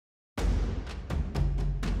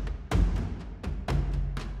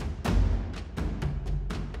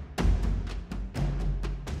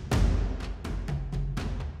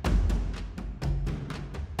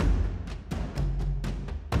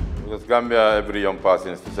because Gambia, every young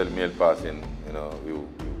person, especially male person, you know,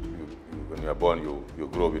 when you are born, you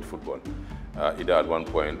grow with football, either at one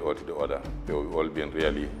point or to the other. They've all been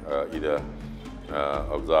really either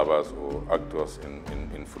observers or actors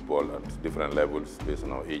in football at different levels based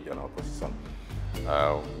on our age and our position.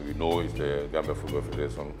 We know it's the Gambia Football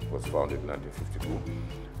Federation was founded in 1952,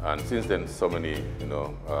 and since then, so many, you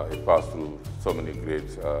know, it passed through so many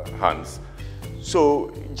great hands.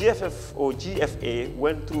 So GFF or GFA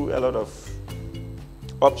went through a lot of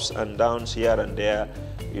ups and downs here and there,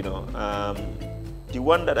 you know. The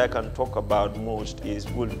one that I can talk about most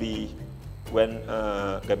would be when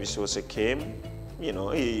Gabisose came. You know,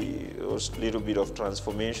 it was a little bit of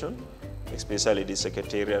transformation, especially the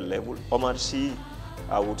secretarial level. Omar Sy,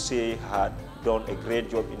 I would say, had done a great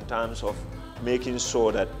job in terms of making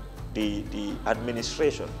sure that the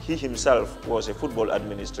administration, he himself was a football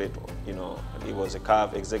administrator, you know. He was a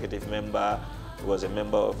CAF executive member, he was a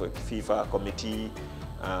member of a FIFA committee,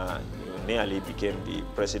 nearly became the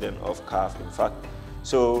president of CAF, in fact.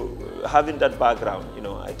 So having that background, you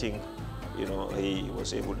know, I think, you know, he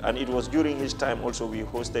was able, and it was during his time also we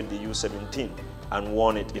hosted the U17 and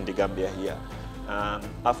won it in the Gambia here.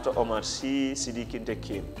 After Omar Sy, Sidi Kinte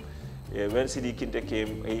came. When Sidi Kinte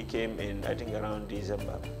came, he came in, I think, around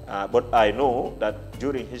December. But I know that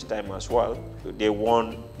during his time as well, they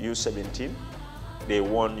won U17, they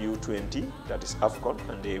won U20, that is AFCON,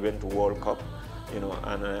 and they went to World Cup, you know.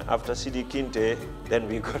 And after Sidi Kinte, then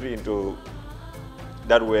we got into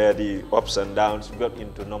that where the ups and downs got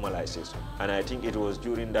into normalization. And I think it was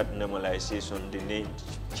during that normalization, the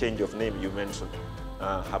change of name you mentioned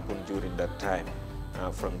happened during that time.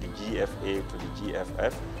 From the GFA to the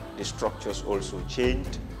GFF, the structures also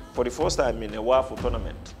changed. For the first time in a WAFU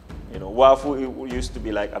tournament, you know, WAFU used to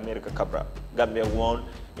be like America Cabra. Gambia won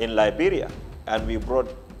in Liberia, and we brought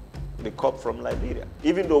the cup from Liberia.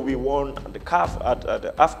 Even though we won the CAF at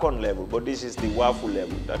the AFCON level, but this is the WAFU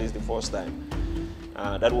level. That is the first time.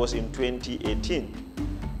 That was in 2018.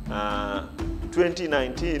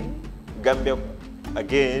 2019, Gambia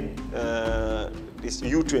again, this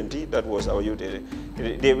U20, that was our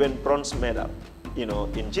U20, they went bronze medal, you know,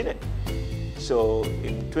 in Guinea. So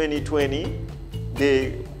in 2020,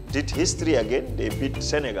 they did history again. They beat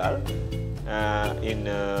Senegal in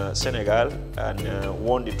Senegal and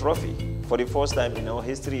won the trophy. For the first time in our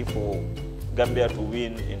history for Gambia to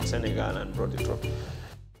win in Senegal and brought the trophy.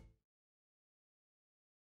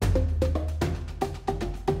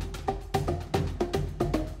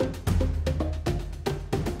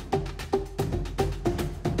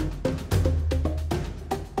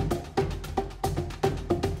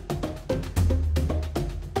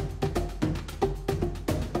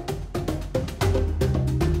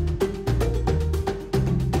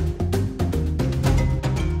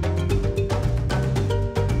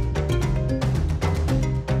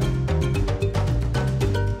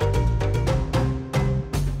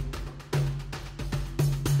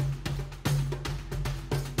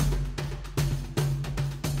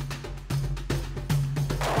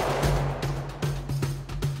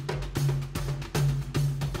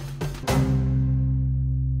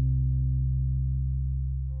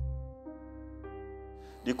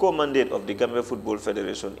 The core mandate of the Gambia Football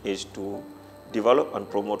Federation is to develop and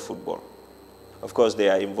promote football. Of course, they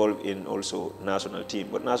are involved in also national team,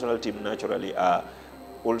 but national team naturally are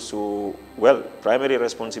also, well, primary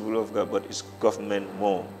responsibility of government, but it's government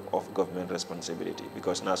more of government responsibility,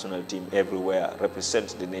 because national team everywhere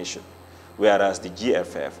represents the nation, whereas the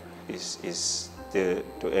GFF is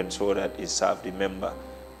to ensure that it serves the member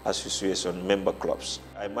association, member clubs.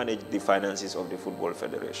 I manage the finances of the Football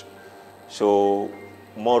Federation. So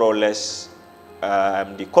more or less,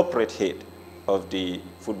 I'm the corporate head of the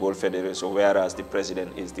Football Federation, whereas the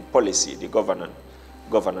president is the policy, the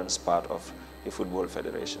governance part of the Football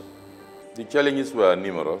Federation. The challenges were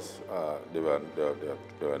numerous. They were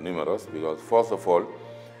numerous because, first of all,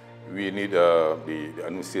 we need the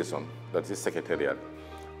administration, that is secretariat,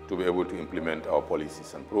 to be able to implement our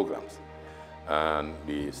policies and programs. And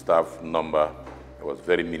the staff number was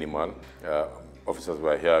very minimal. Officers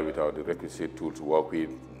were here without the requisite tools to work with,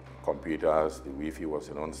 computers, the Wi-Fi was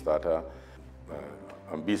a non-starter.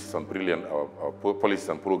 Ambitious and brilliant our policies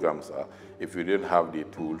and programs are, if we didn't have the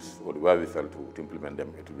tools or the wherewithal to implement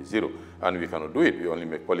them, it will be zero. And we cannot do it. We only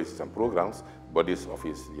make policies and programs, but this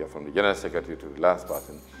office, from the General Secretary to the last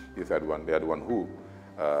person, they are the one who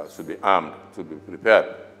should be armed, should be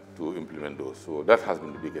prepared to implement those. So that has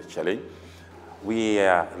been the biggest challenge. We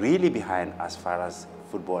are really behind as far as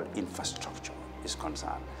football infrastructure is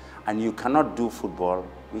concerned. And you cannot do football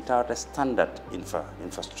without a standard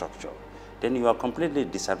infrastructure. Then you are completely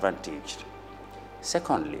disadvantaged.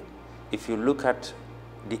 Secondly, if you look at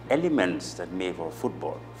the elements that make for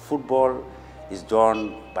football, football is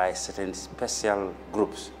done by certain special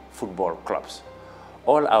groups, football clubs.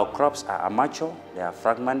 All our clubs are amateur, they are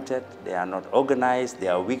fragmented, they are not organized, they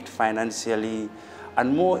are weak financially,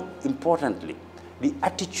 and more importantly, the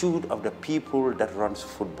attitude of the people that runs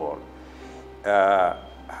football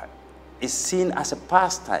is seen as a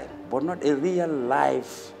pastime, but not a real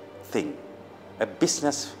life thing, a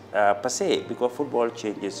business per se, because football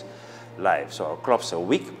changes lives. So our clubs are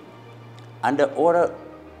weak, and the other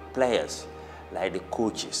players, like the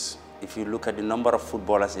coaches, if you look at the number of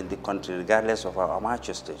footballers in the country, regardless of our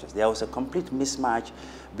amateur stages, there was a complete mismatch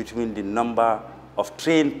between the number of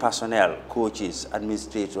trained personnel, coaches,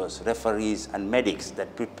 administrators, referees, and medics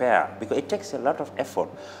that prepare, because it takes a lot of effort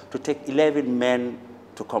to take 11 men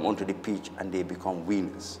to come onto the pitch and they become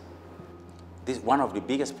winners. This one of the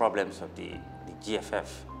biggest problems of the GFF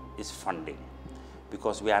is funding,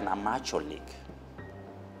 because we are an amateur league.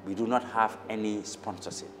 We do not have any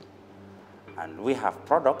sponsorship. And we have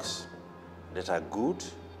products that are good,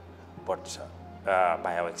 but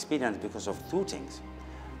by our experience, because of two things,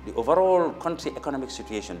 the overall country economic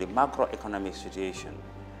situation, the macroeconomic situation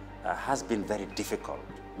has been very difficult.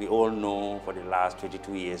 We all know for the last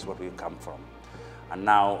 22 years what we've come from. And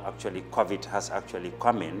now actually COVID has actually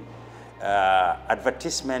come in.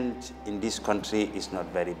 Advertisement in this country is not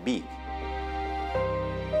very big.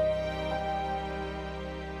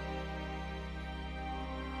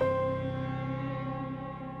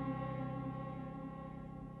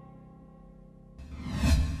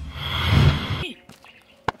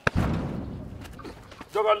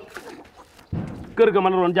 kër ga ma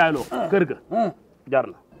la doon jaayloo kër ga jar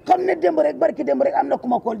na xam ne démb rek barki démb rek am na ku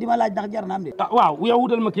ma kool di ma laaj ndax jar na am de waaw yow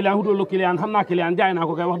wutal ma client wutal la client xam naa client jaay naa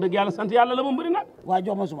ko kay wax dëgg yàlla sant yàlla la ba mbëri nag waa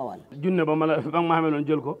jox ma suma wàll junne ba ma xamee noonu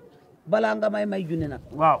jël ko balaa nga may junne nag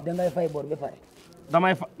waaw da ngay fay bor ba pare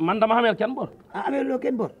man dama xameel kenn bor amee loo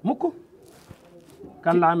kenn bor mukk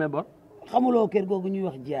kan la amee bor xamuloo kër googu ñuy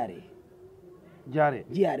wax jiyaare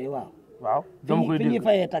waaw dama koy dégg fi ñuy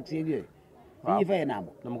fayee taxi yeeg yooyu fi ñuy fayee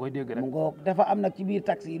naambo dama koy dégg rek mu ngoog dafa am nag ci biir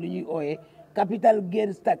taxi yi lu ñuy ooyee capital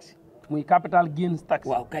gains tax muy capital gains tax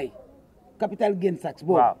waaw kay capital gains tax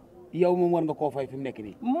boobu yow moom war nga koo fay fi mu nekk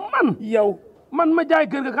nii man ma jaay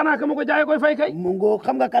kër ga xanaa ka ma ko jaayee koy fay kay mu ngoog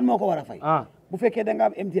xam nga kan moo ko war a fay bu fekkee da nga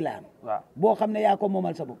am empty land boo xam ne yaa ko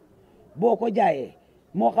moomal sa bopp boo ko jaayee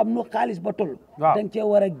moo xam nu xaalis ba toll da nga cee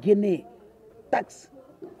war a génnee tax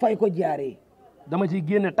fay ko jaaree dama ciy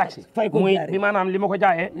génne taxi fay ko muy bi maanaam li ma ko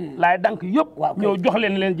jaayee laay dank yëpp ñëw jox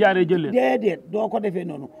leen jaaree jël leen déedéet doo ko defee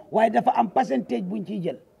noonu waaye dafa am pourcentage buñ ciy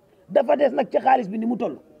jël dafa des nag ci xaalis bi ni mu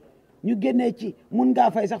toll ñu génnee ci mun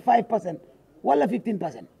ngaa fay sax 5% wala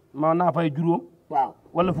 15%. ma naa fay juróom waaw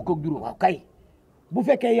wala fukk ak juróom waaw kay bu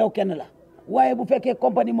fekkee yow kenn la waaye bu fekkee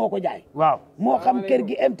compagnie moo ko jaay waaw moo xam kër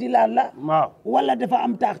gi empty land la waaw wala dafa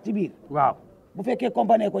am taax ci biir waaw bu fekkee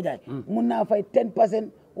compagnie ko jaay mun naa fay 10%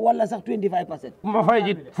 wala sax 25%. ma fay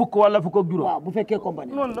ji fukk wala fukk ak juróom waaw bu fekkee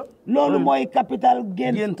compagnie noonu la loolu mooy capital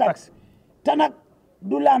gains tax te nag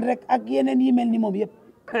du laan rek ak yeneen yi mel ni moom yëpp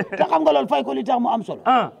te xam nga loolu fay ko li tax mu am solo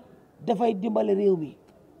dafay dimbale réew mi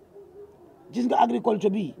gis nga agriculture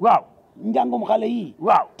bi waaw njàngum xale yi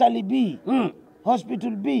waaw tali bi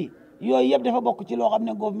hospital bi yooyu yëpp dafa bokk ci loo xam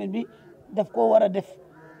ne government bi daf koo war a def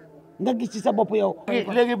nga gis ci sa bopp yow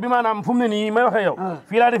léegi bi maanaam fu mu ne nii may waxee yow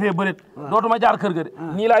fii laa defee bërit dootuma jaar kër ga de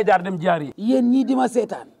nii laay jaar dem jaar yi yéen ñii di ma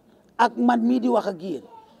seetaan ak man mii di wax ak yéen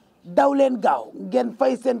daw leen gaaw ngeen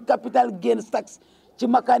fay seen capital gains tax ci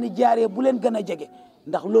makaani jaaree bu leen gën a jege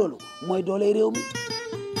ndax loolu mooy dooley réew mi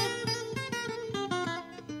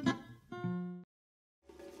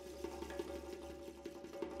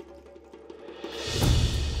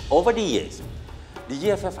Over the years, the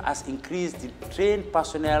GFF has increased the trained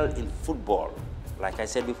personnel in football, like I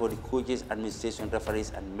said before, the coaches, administration,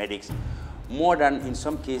 referees, and medics, more than, in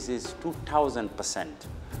some cases, 2,000%.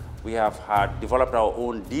 We have developed our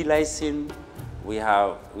own D license. We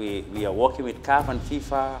are working with CAF and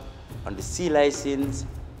FIFA on the C license,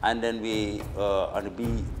 and then we on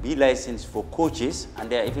the B license for coaches, and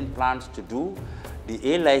there are even plans to do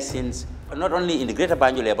the A license, not only in the Greater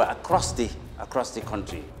Banjul area, but across the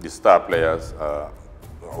country. The star players are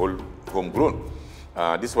all homegrown.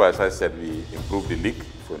 This is why, as I said, we improved the league.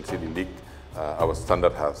 So you see the league, our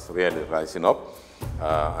standard has really rising up.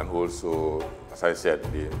 And also, as I said,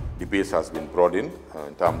 the base has been broadened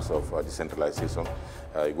in terms of decentralization.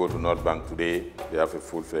 You go to North Bank today, they have a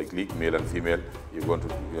full-fledged league, male and female. You go to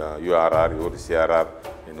URR, you go to CRR,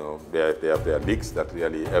 you know, they have their leagues that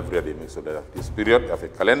really every year they make sure that this period, they have a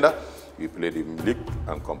calendar, we play the league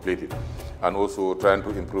and complete it. And also trying to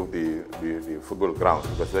improve the football grounds,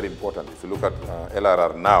 because it's very important. If you look at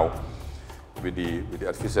LRR now, with the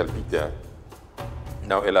artificial pitch there,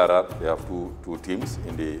 now LRR, they have two teams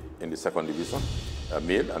in the second division,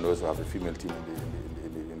 male, and also have a female team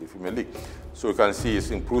in the female league. So you can see it's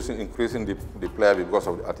increasing the player because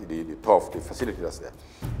of the turf, the facility that's there.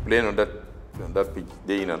 Playing on that pitch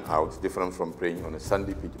day in and out is different from playing on a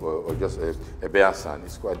sandy pitch or just a bare sand.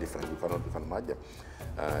 It's quite different. You can imagine.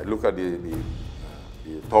 Look at the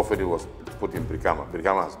turf that was put in Brikama.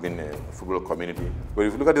 Brikama has been a football community. But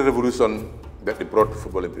if you look at the revolution that they brought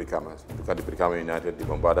football in Brikama, look at the Brikama United, the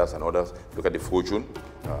Bombardas and others, look at the Fortune,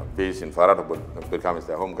 based in Farad, but Brikama is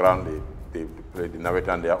their home ground. They played the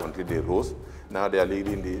Navetan there until they rose. Now they are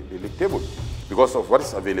leading the league table because of what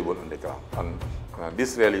is available on the ground. And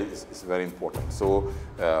this really is very important. So,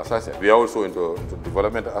 as I said, we are also into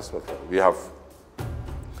development aspect. We have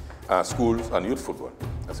schools and youth football.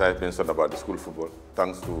 As I mentioned about the school football,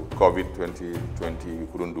 thanks to COVID 2020, we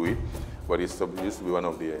couldn't do it, but it used to be one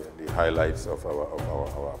of the highlights of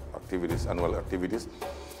our activities, annual activities.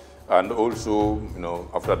 And also,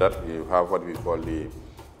 after that, you have what we call the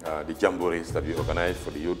jamborees that we organize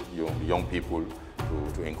for the youth, young people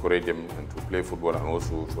to encourage them and to play football, and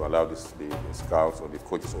also to allow the scouts or the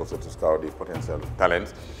coaches also to scout the potential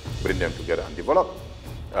talents, bring them together and develop.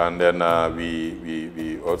 And then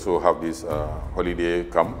we also have this holiday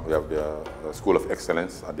camp. We have the School of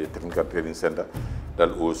Excellence at the Technical Training Center.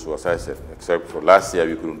 That also, as I said, except for last year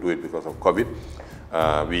we couldn't do it because of COVID.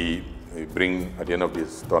 We bring, at the end of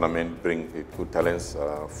this tournament, bring the good talents,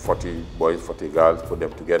 40 boys, 40 girls, put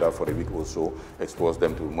them together for a week or so, expose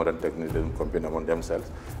them to modern techniques, then compete among themselves.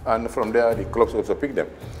 And from there, the clubs also pick them.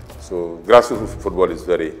 So grassroots football is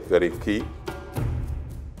very, very key.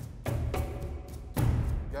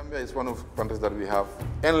 Gambia is one of the countries that we have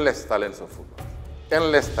endless talents of football,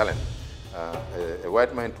 endless talent. A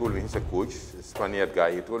white man told me, he's a coach, a Spaniard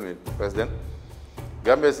guy, he told me, President,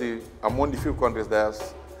 Gambia is among the few countries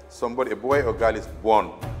that a boy or girl is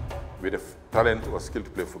born with a talent or skill to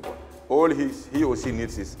play football. All he or she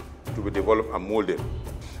needs is to be developed and molded.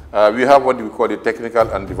 We have what we call the Technical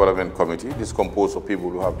and Development Committee. This is composed of people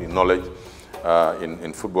who have the knowledge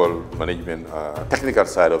in football management, technical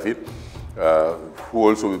side of it, who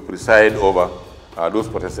also will preside over those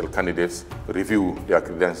potential candidates, review their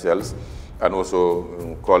credentials, and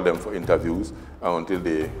also call them for interviews until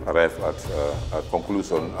they arrive at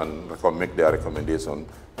conclusion and make their recommendation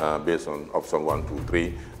based on option 1, 2,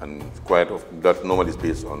 3, and quite often that normally is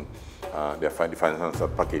based on the financial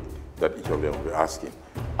package that each of them will be asking.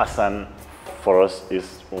 Hassan, for us,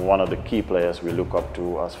 is one of the key players we look up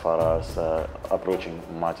to as far as approaching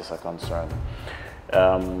matches are concerned.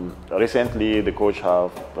 Recently, the coach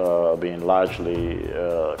have been largely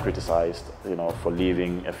criticized, for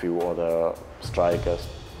leaving a few other strikers,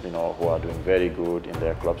 who are doing very good in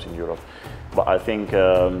their clubs in Europe. But I think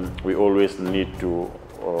we always need to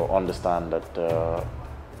understand that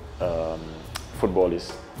football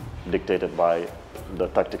is dictated by the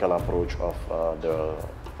tactical approach of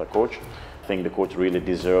the coach. I think the coach really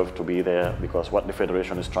deserves to be there, because what the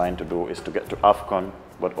federation is trying to do is to get to AFCON,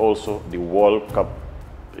 but also the World Cup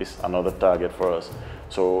is another target for us.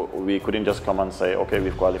 So we couldn't just come and say, okay,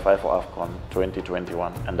 we've qualified for AFCON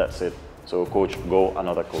 2021 and that's it. So coach go,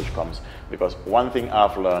 another coach comes. Because one thing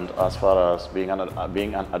I've learned as far as being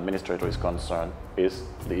an administrator is concerned is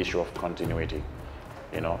the issue of continuity.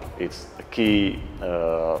 It's a key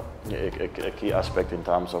aspect in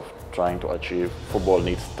terms of trying to achieve. Football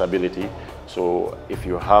needs stability. So if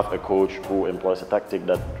you have a coach who employs a tactic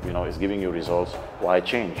that is giving you results, why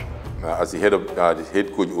change? As the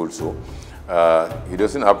head coach also, he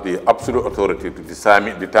doesn't have the absolute authority to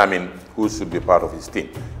determine who should be part of his team,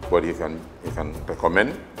 but he can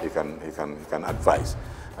recommend, he can advise,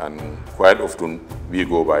 and quite often we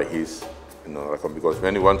go by his because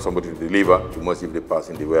when you want somebody to deliver, you must give the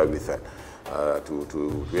person the wherewithal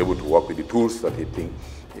to be able to work with the tools that he thinks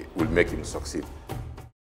will make him succeed.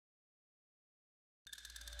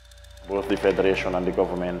 Both the federation and the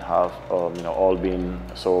government have all been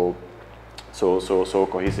so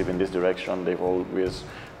cohesive in this direction. They've always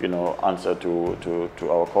answered to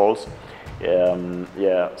our calls.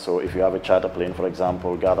 So if you have a charter plane, for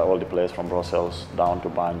example, gather all the players from Brussels down to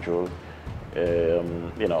Banjul,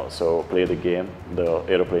 so play the game. The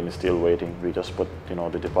aeroplane is still waiting. We just put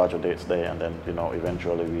the departure dates there, and then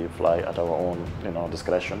eventually we fly at our own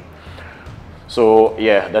discretion. So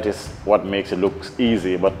yeah, that is what makes it look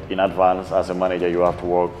easy, but in advance as a manager you have to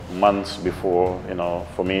work months before.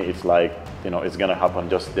 For me it's like it's gonna happen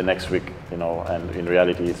just the next week, and in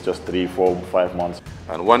reality it's just 3, 4, 5 months.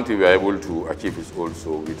 And one thing we are able to achieve is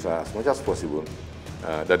also, we try as much as possible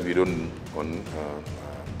that we don't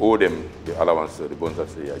owe them the allowance, the bonds that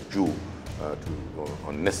they are due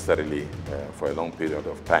unnecessarily for a long period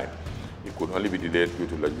of time. It could only be delayed due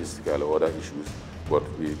to logistical or other issues, but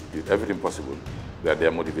we did everything possible that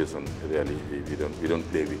their motivation really, we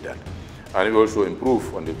don't play with that. And we also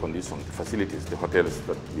improve on the conditions, the facilities, the hotels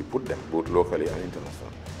that we put them, both locally and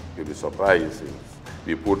international. You'll be surprised.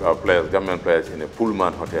 We put our players, Gambian players, in a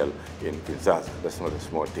Pullman hotel in Kinshasa. That's not a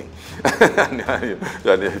small thing.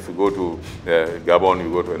 And if you go to Gabon,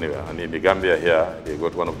 you go to anywhere. And in the Gambia here, they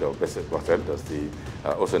got one of the best hotels, that's the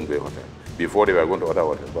Ocean Bay Hotel. Before they were going to other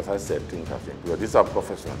hotels, but I said things have changed. Because these are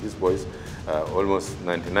professionals. These boys, almost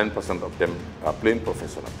 99% of them are playing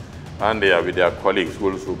professional. And they are with their colleagues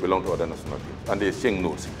who also belong to other national teams. And they exchange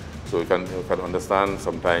notes. So you can understand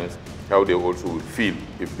sometimes how they also would feel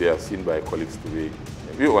if they are seen by colleagues to be.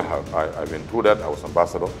 We all have. I went through that. I was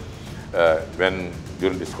ambassador. When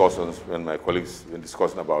during discussions, when my colleagues were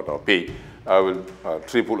discussing about our pay, I will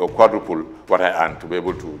triple or quadruple what I earn to be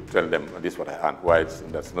able to tell them this is what I earn. Why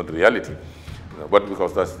that's not the reality, but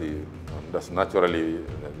because that's naturally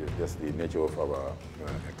just the nature of our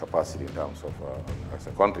capacity in terms of as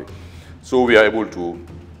a country. So we are able to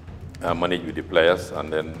manage with the players,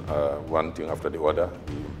 and then one thing after the other,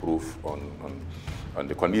 we improve on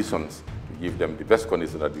the conditions. We give them the best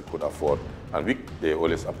conditions that we could afford, and they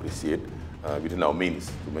always appreciate within our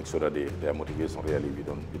means to make sure that their motivation really, we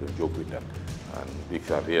don't joke with that. And we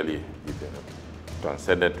can really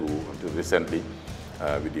transcended to until recently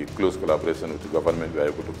with the close collaboration with the government. We are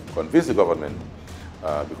able to convince the government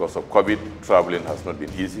because of COVID, traveling has not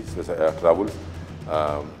been easy, especially air travels.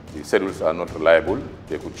 The schedules are not reliable.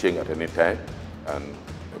 They could change at any time. And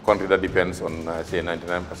a country that depends on, I say,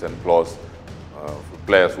 99% plus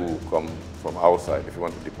players who come from outside, if you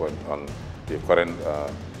want to depend on the current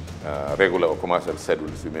regular or commercial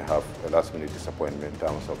schedules, you may have a last-minute disappointment in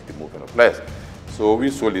terms of the movement of players. So we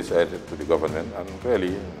sold this to the government, and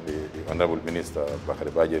really the Honorable Minister,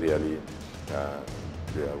 Bakari Baji, really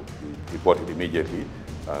he bought it immediately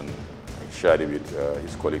and shared it with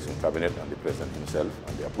his colleagues in cabinet and the president himself,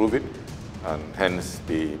 and they approved it. And hence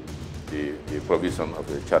the provision of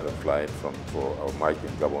the chartered flight for our match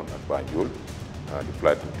in Gabon and Banjul. The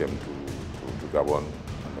flight took them to Gabon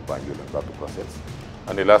and Banjul and back to Brussels.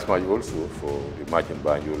 And the last match also for the match in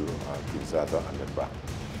Banjul, Kinshasa, and then back.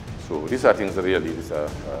 So these are things that really, these are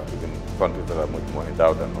even countries that are much more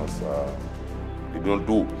endowed than us. They don't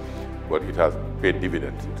do, but it has paid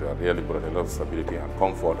dividends. It really brought a lot of stability and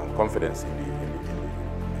comfort and confidence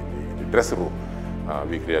in the dressing room.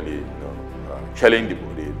 We really challenge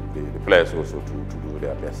the players also to do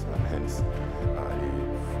their best, and hence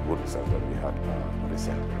the good results that we had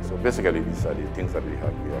recently. So basically, these are the things that we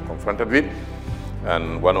are confronted with.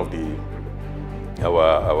 And one of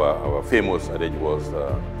our famous adage was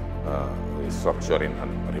restructuring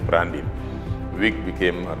and rebranding. We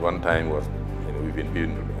became at one time we've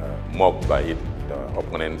been mocked by it. The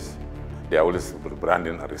opponents, they are always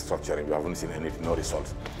rebranding and restructuring. We haven't seen anything, no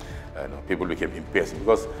results. People became impatient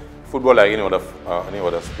because football, like any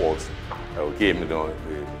other sports game,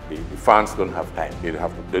 the fans don't have time. They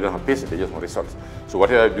don't have patience. They just want results. So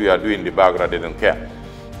whatever you are doing in the background, they don't care.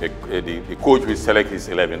 The coach will select his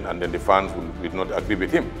 11, and then the fans will not agree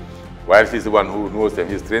with him. While he's the one who knows them,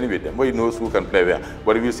 he's training with them, but he knows who can play where.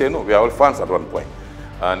 But if you say no, we are all fans at one point.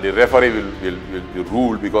 And the referee will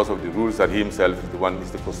rule because of the rules that he himself is the one, is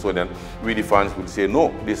the custodian. We, the fans, will say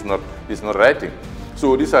no, this is not right thing.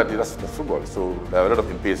 So that's football. So there are a lot of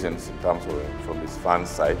impatience in terms of from this fan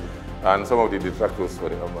side. And some of the detractors,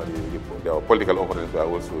 our political opponents, were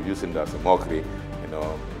also using that as a mockery,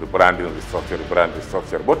 rebranding,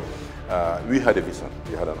 restructure. But we had a vision,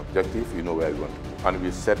 we had an objective, we know where we want to go, and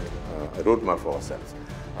we set a roadmap for ourselves.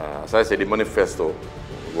 As I said, the manifesto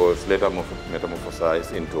was later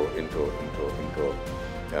metamorphosized into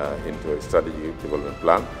a strategy development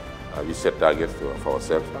plan. We set targets for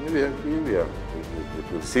ourselves, and we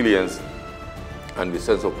with resilience and with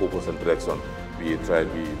sense of purpose and direction, we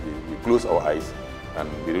close our eyes and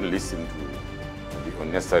we don't listen to the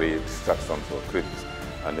unnecessary distractions or critics,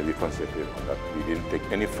 and we concentrate on that. We didn't take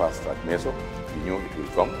any fast track measure. We knew it will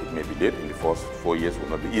come. It may be late. In the first 4 years will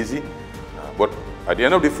not be easy, but at the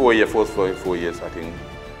end of the first 4 years, I think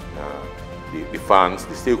the fans,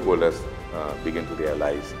 the stakeholders begin to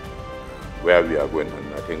realize where we are going,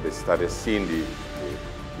 and I think they started seeing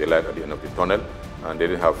the light at the end of the tunnel, and they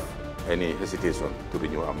didn't have any hesitation to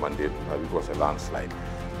renew our mandate. It was a landslide.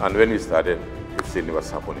 And when we started, we've seen what's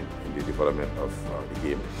happening in the development of the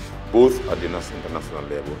game, both at the international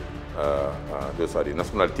level Those are the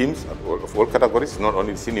national teams of all categories, not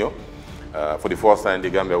only senior. For the first time in the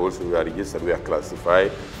Gambia also we are registered, we are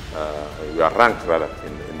classified, we are ranked rather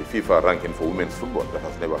in the FIFA ranking for women's football. That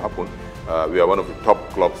has never happened. We are one of the top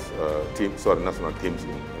clubs, national teams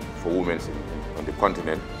for women on the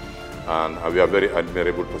continent. And we are very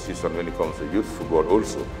admirable position when it comes to youth football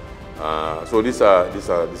also. So these are things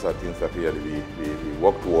that really we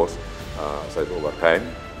work towards over time.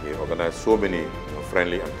 We organize so many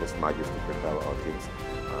friendly and test matches to prepare our teams.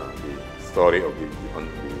 The story of the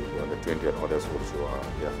under 20 and others also are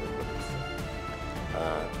there.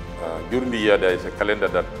 During the year, there is a calendar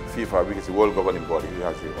that FIFA, which is the world governing body,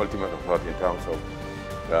 has the ultimate authority in terms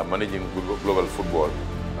of managing global football.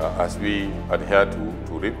 As we adhere to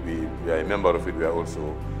RIP, we are a member of it.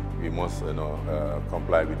 We must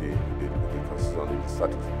comply with the constitution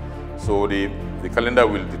statute. So the calendar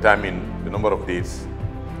will determine the number of dates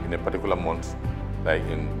in a particular month, like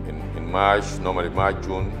in March, normally March,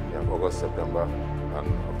 June, you have August, September, and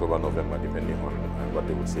October, November, depending on what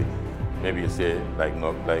they would say. Maybe say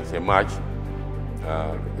say March,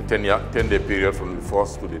 10-day period from the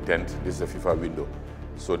 1st to the 10th. This is a FIFA window.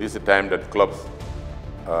 So this is the time that clubs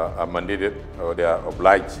are mandated or they are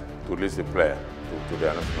obliged to release the player to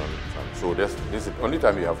their national team. So this is the only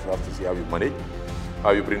time you have to see how you manage,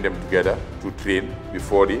 how you bring them together to train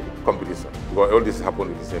before the competition. Because all this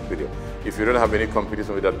happens in the same period. If you don't have any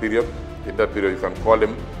competition with that period, in that period you can call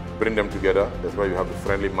them, bring them together. That's why you have the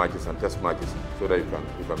friendly matches and test matches so that you can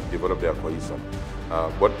develop their cohesion.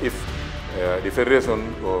 But if the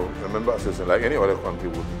federation or a member association, like any other country,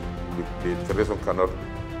 the federation cannot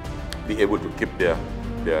be able to keep their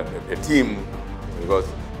team because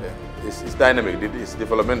it's dynamic, it's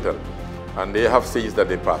developmental, and they have stages that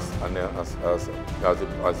they pass. And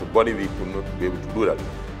as a body, we could not be able to do that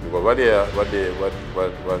because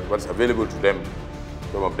what's available to them,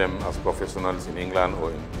 some of them as professionals in England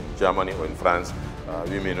or in Germany or in France,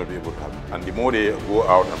 we may not be able to have. And the more they go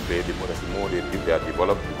out and play, the more they are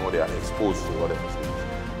developed, the more they are exposed to other facilities.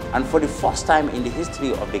 And for the first time in the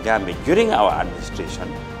history of the Gambia, during our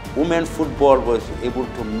administration, women football was able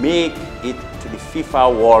to make it to the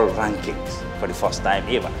FIFA World Rankings for the first time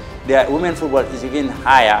ever. Women football is even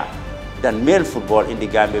higher than male football in the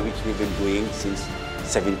Gambia, which we've been doing since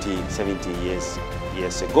 70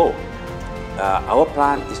 years ago. Our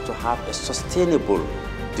plan is to have a sustainable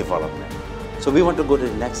development. So we want to go to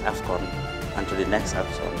the next AFCON, and to the next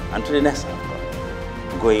AFCON, and to the next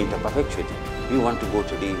AFCON, going into perpetuity. We want to go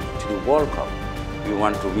to the World Cup. We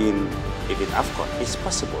want to win even AFCON. It's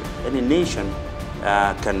possible. Any nation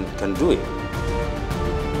can do it.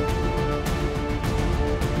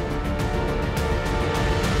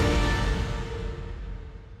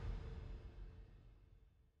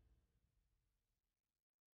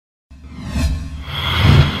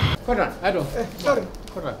 Koran, ado. Sorry.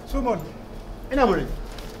 Koran. Sumon. Ina mure.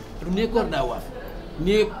 Ne korda waf.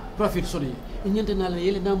 Ne profit sori. Inyente na la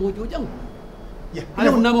yele na mo jojang. Ya.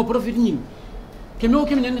 Ale na mo profit nyim. Kemo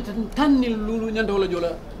ne tan ni lulu nyanda wala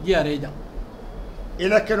jola jiare jang.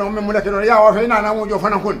 Ila keno me mula keno ya wa fe na mo jo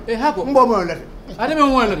fana kun. Hako. Mbo mo la. Ade me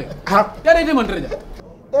mo la de. Ha. Dare de man reja.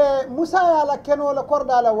 Musa ala keno la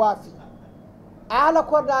korda la wafi. Ala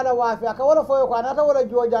korda la wafi aka wala foyo ko anata wala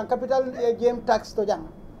jojang capital game tax to jang.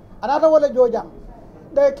 Anata wala jojang.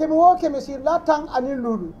 De kemi wo kemi si latang ani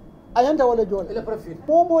lulu. Ayanta wala jola. Ila profit.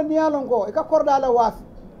 Momo ni alongo ika korda la wafi.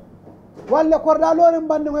 Walla korda lo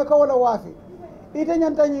mbandi ngo ka wala wafi. Ite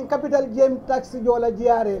nyanta nyin capital game tax jola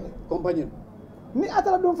jiare Compagnie. ni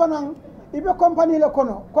atara dum fanan ibe compagnie le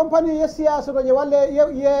kono compagnie ye siyasa do je walle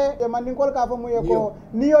ye mandin kol ka famu ye ko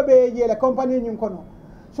niyo be je le compagnie nyin kono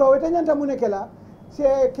so ite nyanta munekela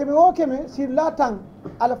se kemi o kemi si latang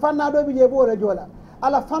ala fanna do bi je bo re jola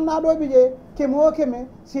ala fanna do bi je kemi o kemi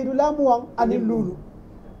si du lamuwan ani lulu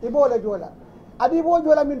ibo le jola adi bo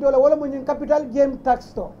jola min dola wala mo nyin capital game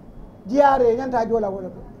tax to jiare nyanta jola wala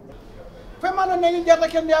ko femano ne jarta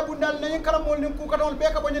ken ya bundal ne karamol nin ku katol be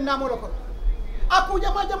ka bonin namolo ko aku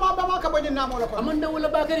jama ba ma ka bonin namolo ko Amanda wala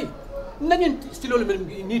bakari. Nanyen stilo le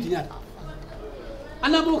ni ti nyata.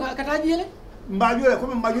 Ana mo ka kataji yele. Mbaju le ko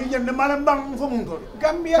mbaju nyande malam bang fo mun to.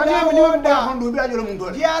 Gambia Kani da ni woda da hondu bi ajolo mun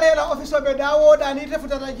to. diare la office be da woda ni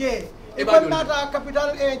refutata je e ko nata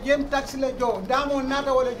capital e game tax le jo damo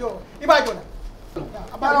nata wala jo ibajo la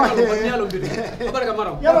Abara yalo bidi. Abara ka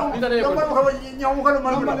maro. Yalo. Ida de Yo ko nyaw ko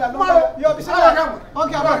mal. yo bismillah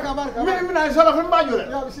okay abarka Min na sala ko mbaju le.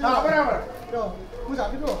 yo bismillah Abara. yo musa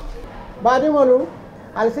bito badi molu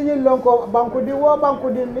al signal lonko banku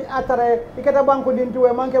di ni atare ikata banku din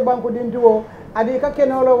tuwe manke banku din tuwo adi ka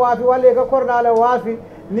kenolo wafi wale ka kornala wafi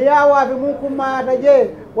niyawa fi mun kuma ta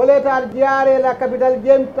je wala ta diare la capital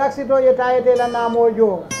game taxi to yeta yete la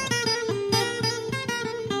namojo.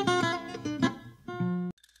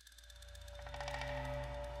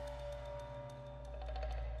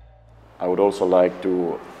 I would also like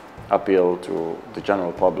to appeal to the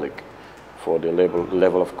general public for the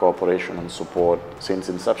level of cooperation and support since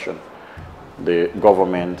inception, the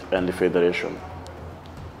government and the federation,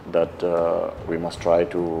 that we must try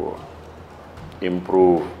to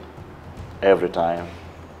improve every time,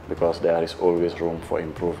 because there is always room for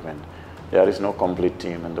improvement. There is no complete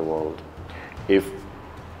team in the world. If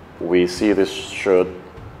we see this shirt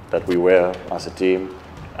that we wear as a team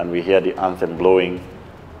and we hear the anthem blowing,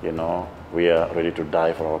 you know, we are ready to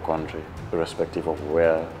die for our country, irrespective of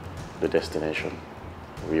where the destination.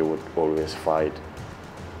 We would always fight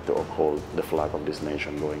to uphold the flag of this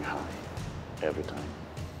nation going high every time.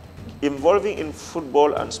 Involving in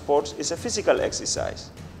football and sports is a physical exercise.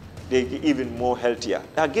 They get even more healthier.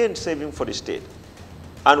 Again, saving for the state.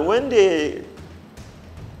 And when they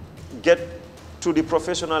get to the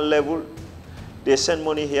professional level, they send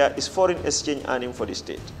money here, it's foreign exchange earning for the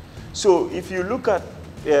state. So if you look at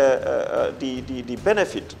the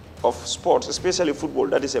benefit of sports, especially football,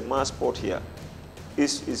 that is a mass sport here,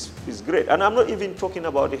 is great. And I'm not even talking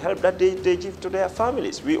about the help that they give to their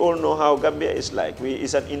families. We all know how Gambia is like.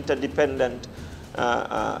 It's an interdependent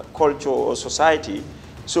culture or society.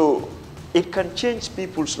 So it can change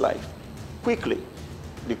people's life quickly.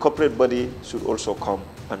 The corporate body should also come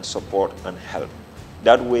and support and help.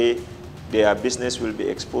 That way, their business will be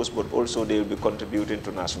exposed, but also they will be contributing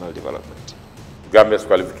to national development. Gambia's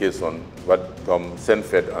qualification, what Tom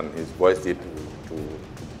Senfed and his boys did to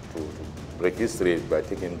break history by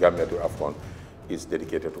taking Gambia to AFCON, is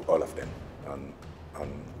dedicated to all of them. And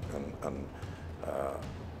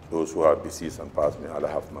those who are deceased and passed, may Allah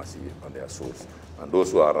have mercy on their souls. And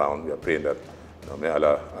those who are around, we are praying that may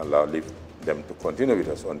Allah leave them to continue with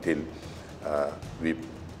us until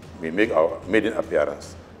we make our maiden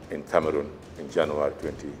appearance in Cameroon in January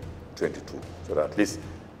 2022, so that at least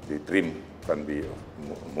the dream can be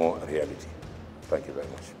more a reality. Thank you very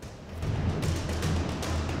much.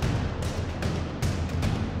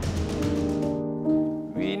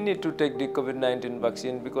 We need to take the COVID-19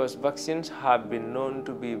 vaccine because vaccines have been known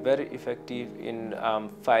to be very effective in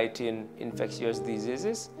fighting infectious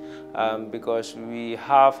diseases, because we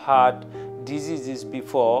have had diseases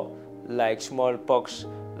before like smallpox,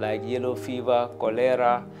 like yellow fever,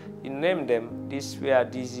 cholera. You name them, these were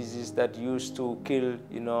diseases that used to kill,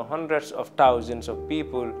 hundreds of thousands of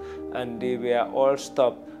people, and they were all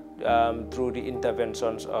stopped through the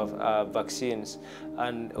interventions of vaccines.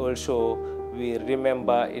 And also, we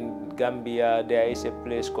remember in Gambia there is a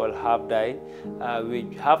place called Habdai,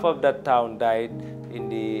 which half of that town died in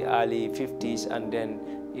the early 50s, and then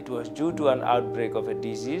it was due to an outbreak of a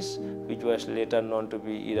disease which was later known to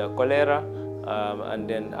be either cholera, and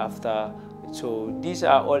then after. So these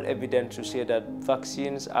are all evidence to say that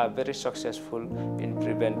vaccines are very successful in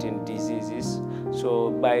preventing diseases.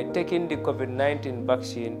 So by taking the COVID-19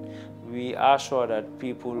 vaccine, we are sure that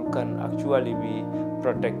people can actually be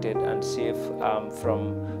protected and safe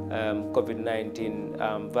from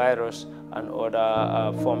COVID-19 virus and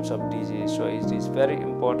other forms of disease. So it is very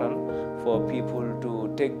important for people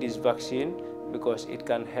to take this vaccine because it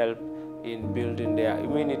can help in building their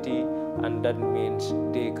immunity, and that means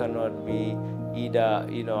they cannot be either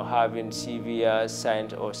having severe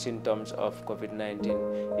signs or symptoms of COVID-19,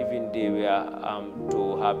 even they were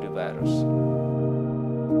to have the virus.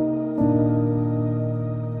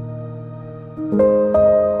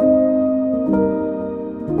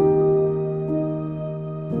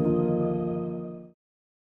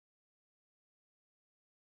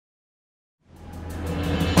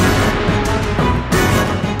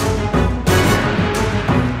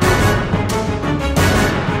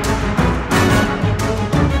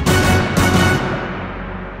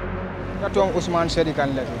 Tong Usman Sedi kan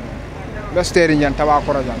lati besteri nyan tawa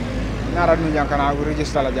koro jam nara nu jang kana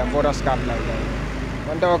register la jam voters card la jam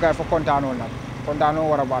on tawa kay fo kontano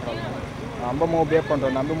wara batal amba mo be konto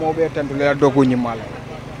na mo be tentu le dogu nyimala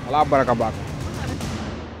ala baraka bak.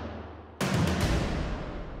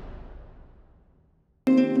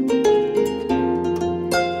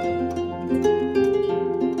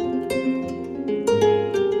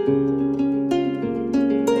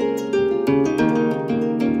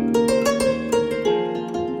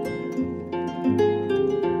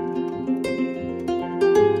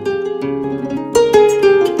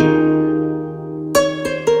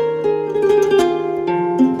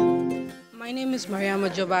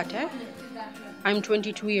 I'm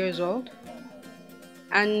 22 years old.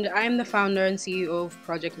 and I am the founder and CEO of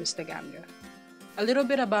Project Mr. Gambia. A little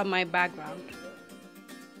bit about my background.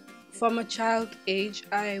 From a child age,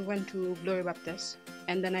 I went to Glory Baptist,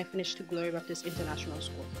 and then I finished to Glory Baptist International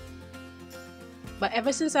School. But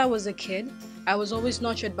ever since I was a kid, I was always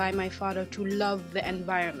nurtured by my father to love the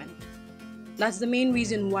environment. That's the main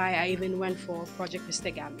reason why I even went for Project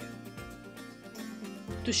Mr. Gambia.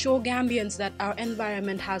 To show Gambians that our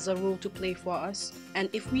environment has a role to play for us, and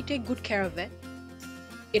if we take good care of it,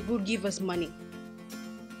 it would give us money.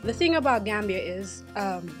 The thing about Gambia is,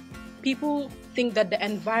 people think that the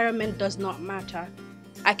environment does not matter.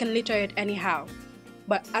 I can litter it anyhow.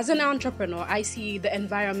 But as an entrepreneur, I see the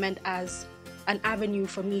environment as an avenue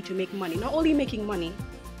for me to make money. Not only making money,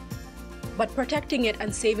 but protecting it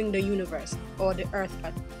and saving the universe or the earth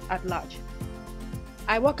at large.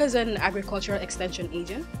 I work as an agricultural extension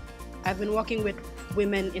agent. I've been working with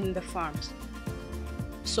women in the farms.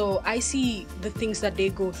 So I see the things that they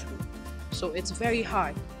go through. So it's very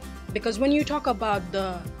hard. Because when you talk about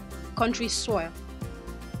the country's soil,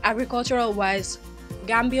 agricultural-wise,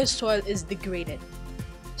 Gambia's soil is degraded.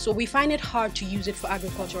 So we find it hard to use it for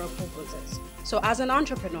agricultural purposes. So as an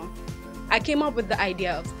entrepreneur, I came up with the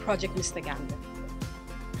idea of Project Mr. Gambia,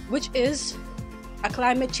 which is a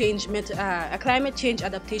climate change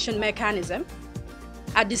adaptation mechanism.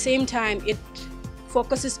 At the same time, it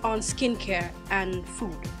focuses on skincare and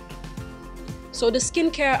food. So the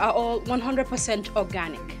skincare are all 100%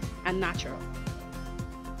 organic and natural.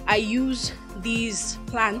 I use these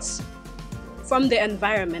plants from the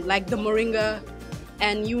environment, like the moringa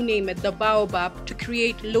and you name it, the baobab, to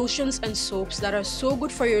create lotions and soaps that are so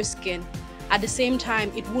good for your skin. At the same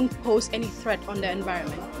time, it won't pose any threat on the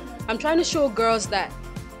environment. I'm trying to show girls that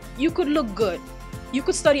you could look good. You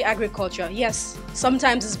could study agriculture. Yes,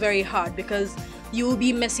 sometimes it's very hard because you will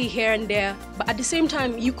be messy here and there, but at the same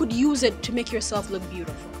time, you could use it to make yourself look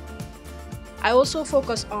beautiful. I also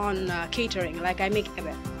focus on catering, like I make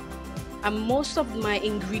ebe. And most of my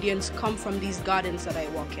ingredients come from these gardens that I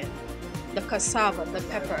work in. The cassava, the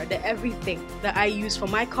pepper, the everything that I use for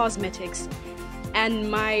my cosmetics and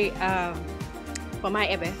for my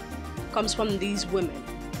ebe comes from these women.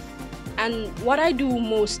 And what I do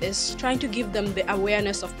most is trying to give them the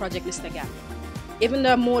awareness of Project Mr. Gambia. Even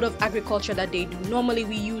the mode of agriculture that they do, normally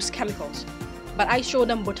we use chemicals, but I show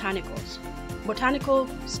them botanicals.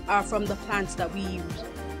 Botanicals are from the plants that we use,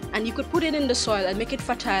 and you could put it in the soil and make it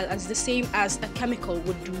fertile as the same as a chemical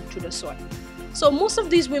would do to the soil. So most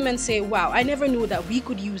of these women say, wow, I never knew that we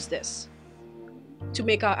could use this to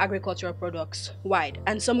make our agricultural products wide.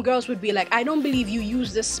 And some girls would be like, I don't believe you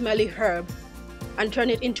use this smelly herb and turn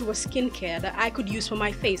it into a skincare that I could use for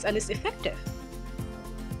my face, and it's effective.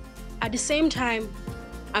 At the same time,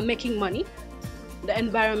 I'm making money. The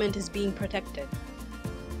environment is being protected.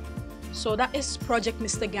 So that is Project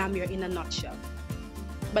Mr. Gambia in a nutshell.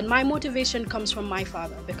 But my motivation comes from my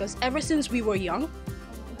father, because ever since we were young,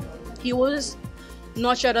 he always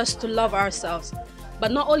nurtured us to love ourselves.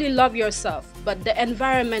 But not only love yourself, but the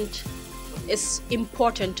environment is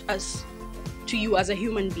important to you as a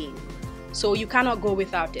human being. So you cannot go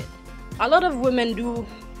without it. A lot of women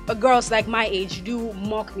girls like my age do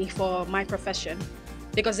mock me for my profession,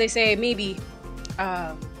 because they say, maybe,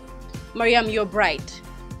 Mariam, you're bright.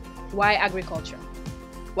 Why agriculture?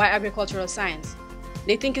 Why agricultural science?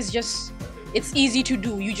 They think it's easy to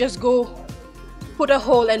do. You just go put a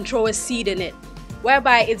hole and throw a seed in it.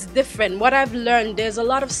 Whereby it's different. What I've learned, there's a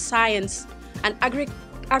lot of science, and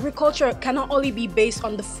agriculture cannot only be based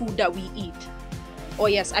on the food that we eat. Oh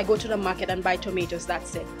yes, I go to the market and buy tomatoes,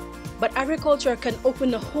 that's it. But agriculture can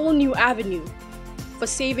open a whole new avenue for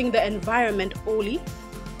saving the environment only,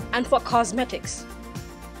 and for cosmetics.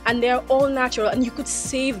 And they're all natural, and you could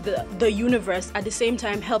save the universe, at the same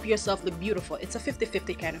time help yourself look beautiful. It's a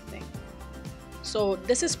 50-50 kind of thing. So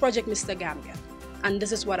this is Project Mr. Gambia, and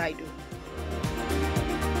this is what I do.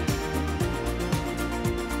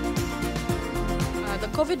 The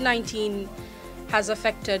COVID-19 has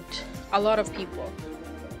affected a lot of people.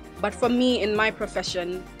 But for me, in my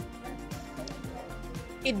profession,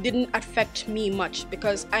 it didn't affect me much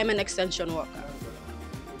because I'm an extension worker.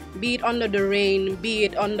 Be it under the rain, be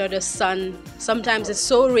it under the sun, sometimes it's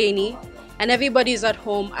so rainy and everybody's at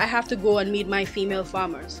home, I have to go and meet my female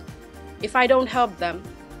farmers. If I don't help them,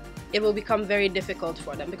 it will become very difficult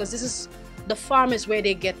for them, because the farm is where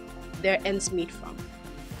they get their ends meet from.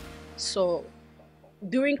 So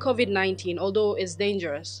during COVID-19, although it's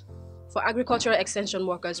dangerous, for agricultural extension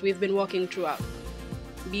workers, we've been working throughout,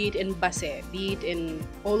 be it in Basse, be it in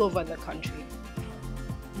all over the country.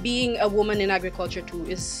 Being a woman in agriculture too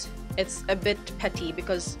it's a bit petty,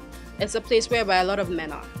 because it's a place whereby a lot of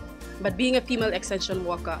men are. But being a female extension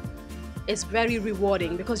worker is very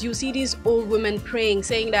rewarding because you see these old women praying,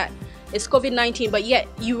 saying that it's COVID-19, but yet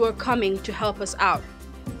you are coming to help us out.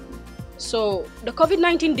 So the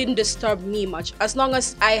COVID-19 didn't disturb me much as long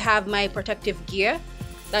as I have my protective gear,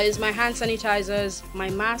 that is my hand sanitizers, my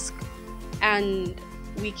mask, and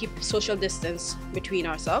we keep social distance between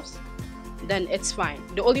ourselves, then it's fine.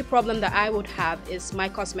 The only problem that I would have is my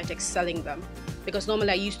cosmetics, selling them, because normally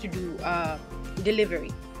I used to do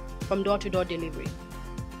delivery, from door-to-door delivery.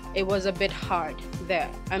 It was a bit hard there.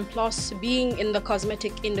 And plus, being in the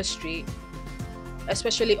cosmetic industry,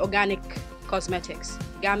 especially organic cosmetics,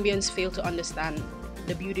 Gambians fail to understand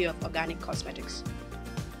the beauty of organic cosmetics.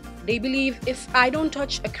 They believe if I don't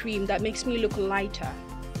touch a cream that makes me look lighter,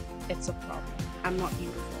 it's a problem. I'm not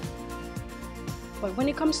beautiful. But when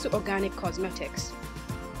it comes to organic cosmetics,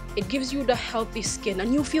 it gives you the healthy skin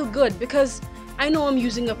and you feel good because I know I'm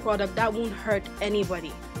using a product that won't hurt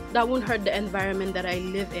anybody, that won't hurt the environment that I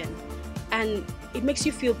live in. And it makes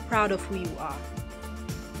you feel proud of who you are.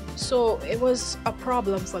 So it was a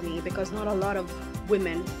problem for me because not a lot of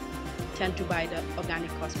women tend to buy the organic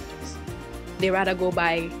cosmetics. They rather go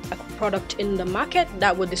buy a product in the market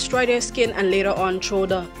that would destroy their skin and later on throw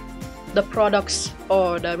the products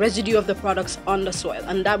or the residue of the products on the soil,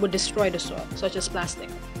 and that would destroy the soil, such as plastic.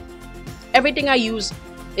 Everything I use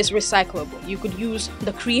is recyclable. You could use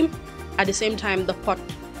the cream, at the same time the pot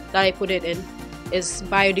that I put it in is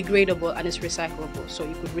biodegradable and is recyclable, so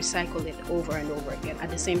you could recycle it over and over again.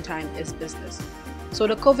 At the same time, it's business. So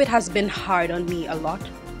the COVID has been hard on me a lot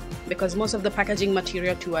because most of the packaging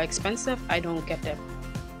material too are expensive. I don't get them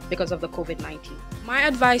because of the COVID-19. My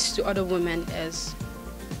advice to other women is,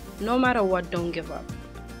 no matter what, don't give up.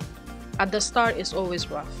 At the start, it's always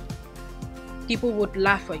rough. People would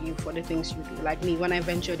laugh at you for the things you do. Like me, when I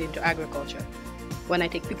ventured into agriculture, when I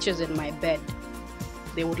take pictures in my bed,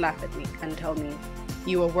 they would laugh at me and tell me,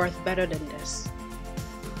 you are worth better than this.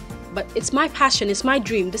 But it's my passion, it's my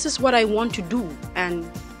dream. This is what I want to do. And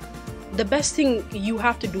the best thing you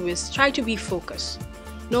have to do is try to be focused.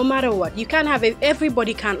 No matter what, you can't have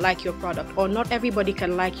everybody can't like your product, or not everybody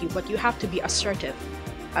can like you, but you have to be assertive.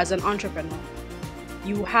 As an entrepreneur,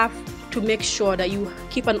 you have to make sure that you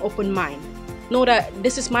keep an open mind. Know that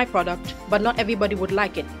this is my product, but not everybody would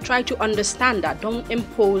like it. Try to understand that. Don't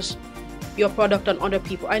impose your product on other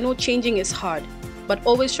people. I know changing is hard, but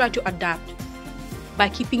always try to adapt by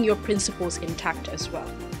keeping your principles intact as well.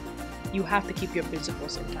 You have to keep your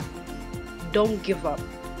principles intact. Don't give up.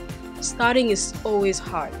 Starting is always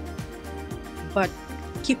hard, but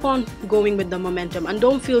keep on going with the momentum and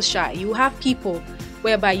don't feel shy. You have people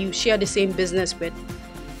whereby you share the same business with.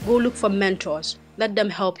 Go look for mentors, let them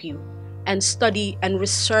help you, and study and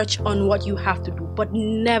research on what you have to do, but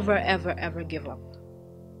never ever ever give up.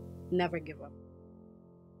 Never give up.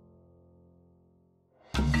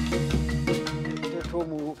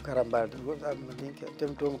 Tomu karambal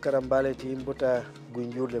tomu karambale ti mbota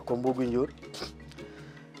gunjur le kombo gunjur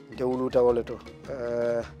te wuluta wala to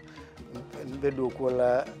be do ko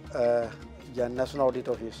la jan national audit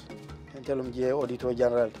office entelum je auditor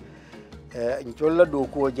general ntolla do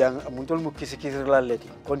ko jang mun tol mu kisi lalleti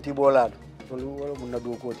konti bolado tol wala mun na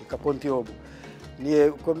do ko ti ka konti obo ni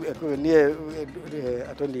comme ni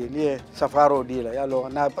atondi ni safaro dila yalo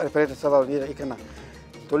na prefete safaro dila ikana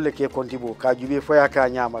tolle ke konti bo ka jube foya ka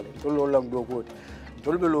nyamale tollo lam do ko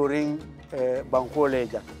tol be lo ring banko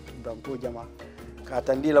leja banko jama ka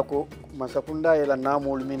tandila ko masakunda ila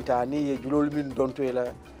namol minta ni ye julol min donto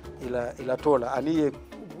ila tola ani ye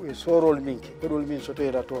sorol minke kodol min soto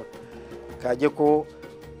ila tola ka je ko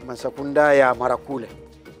masakunda ya marakule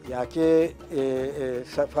yake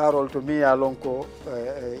safarol to mi ya lonko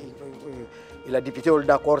ila député ol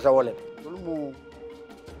d'accord sa wala dulmu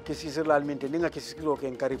kesi sir lal minte ninga kesi kilo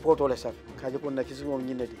ken ka report wala saf ka je ko na kesi mo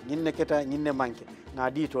nyinne keta nyinne manke na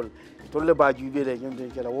di tolle ba jube le ñom de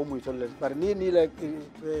kala wo muy tolle par ni la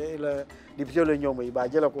député le ñom ba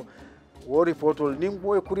jela ko wo reportol nim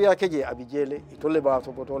moy kuriya keje abi jele tolle ba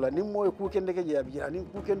so botola nim moy ku kende keje abi jele anin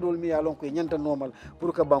ku kendol mi yalon ko nyanta normal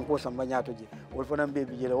pour ka banko samba nyaato je wol fanam be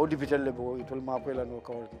bi jele o député le bo tol ma ko la no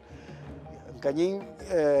kawol kanyin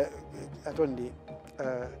atondi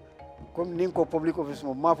comme nin ko public office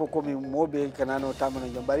mo mafo komi mobe kanano tamana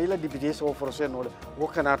jambari la député so forcé no wo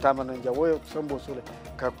kana tamana jawo sambo sule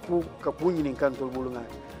ka kunyi nin kan tol bulunga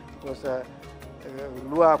ko sa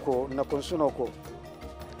loi ko na constitution ko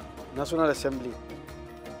National Assembly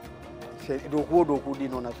se do ko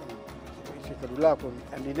dino national se kadula ko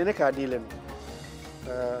andi ne ka dilen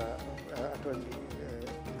atondi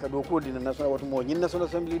ka do ko dina national wato mo nyin National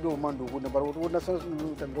Assembly do man do ko na bar wato National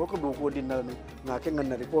Assembly tan do ko dina na ke ngan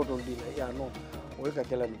na report on dina ya no o ka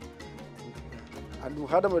kelani andu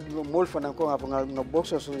hadama mol fana ko nga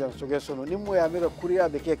boxo so sono ni mo ya mira kuriya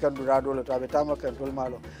be ke kan dura dole to abe tama kan tol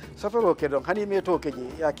malo safaro ke don hani me to ke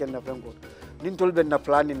je ya ken na fengo nin tol ben na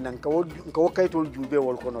planning nan ka kay tol jube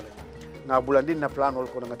wol kono na bulandin na plan wol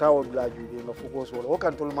kono nga tawo dula jube nga focus wol o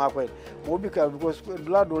kan tol ma ko mo bi ka because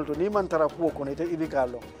dula dole to ni man tara ko kono te ibi ka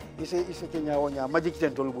lo ise ke nyaawo nya magic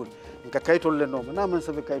ten tol bul nga kay tol le no na man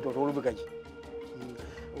sabe kay tol bi gaji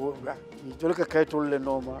o ga ni tol ka kay tol le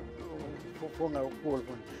no ma fonga ko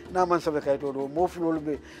na man sabe kayto do mo fulol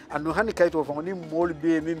be andu hani kayto fo ni mol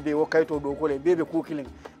be min be wo kayto do ko le bebe ko kilin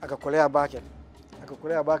aka ko le abakel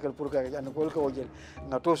pour ka an ko ko wajel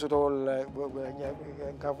na to so to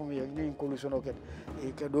ka fu mi ni ko lu sono ket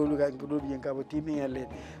e ka do lu ga ko do bi en ka ba timi le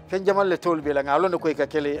fen jamal le tol be la ngalo ne ko ka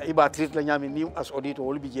kele iba trit la nyami ni as audito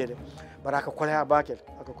wol bi jede baraka ko le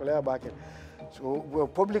abakel so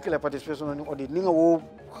public la participation ni audit ni nga wo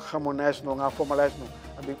harmonize no nga formalize no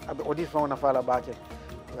abe audit fa na fala baake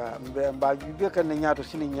mba jube kan nyaato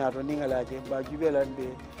sini nyaato ni nga laaje mba jube la be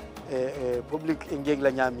public engage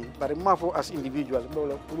la nyami bare ma fo as individual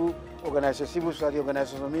mbolo pour organiser civil society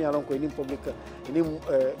organisation mi alon ko ni public ni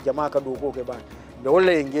jamaa ka do ko ke ba be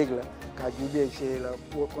wala engage la ka jube c'est la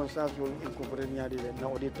constance yo incorporate nyaade na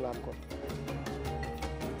audit plan ko.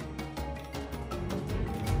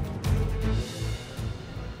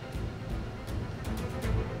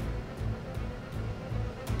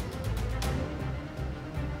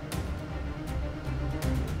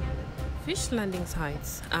 Fish landing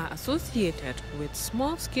sites are associated with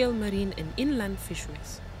small-scale marine and inland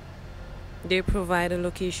fisheries. They provide a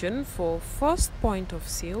location for first point of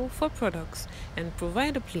sale for products and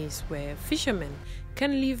provide a place where fishermen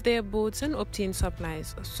can leave their boats and obtain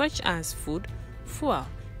supplies such as food, fuel,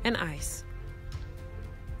 and ice.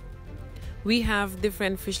 We have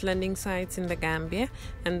different fish landing sites in the Gambia,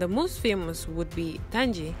 and the most famous would be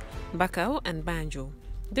Tangi, Bakau, and Banjo.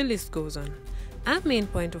 The list goes on. Our main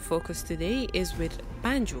point of focus today is with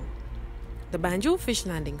Banjo. The Banjo fish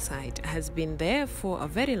landing site has been there for a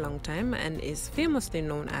very long time and is famously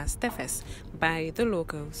known as Tefes by the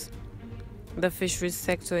locals. The fisheries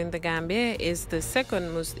sector in the Gambia is the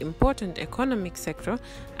second most important economic sector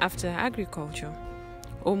after agriculture.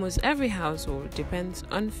 Almost every household depends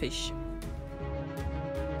on fish.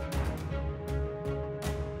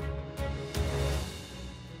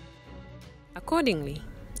 Accordingly,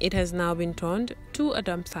 it has now been turned to a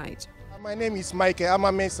dump site. My name is Mike. I'm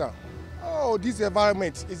a Mesa. Oh, this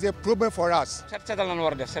environment is a problem for us. Settle lan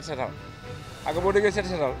war def settle. Aga bo dege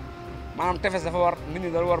settle. Manam tefes dafa war nit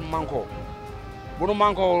ñi dal war manko. Bu nu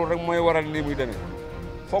manko rek moy waral ni muy demé.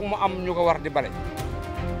 Fokk mu am ñuko war di balé.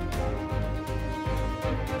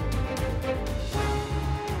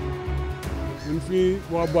 Ñun fi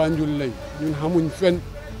wa Banjul lañ. Ñun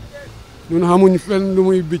xamuñ fen lu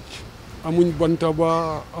muy bicc. Amuñ banta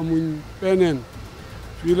ba amuñ feneen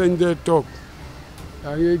fii lañ dee toog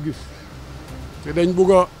yaa ngay gis te dañ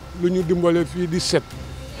bugg lu ñu dimbale fii di set.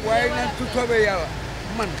 waaye nag su soobee yàlla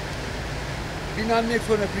man dinaa nekk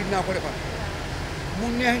foo ne fii dinaa ko defar mu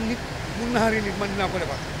neex nit mu naxari nit man dinaa ko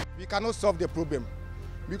defar. We cannot solve the problem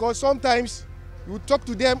because sometimes you talk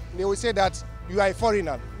to them, they will say that you are a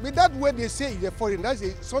foreigner. With that word they say you're a foreigner,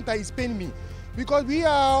 sometimes it's pain me because we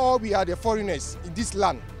are the foreigners in this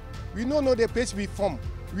land. We don't know the place we from.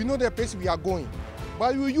 We know the place we are going.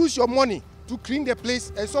 But you use your money to clean the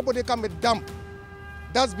place and somebody come and dump.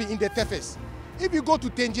 That's be in the Tefes. If you go to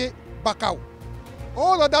Tenje, Bakau,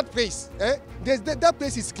 all of that place, that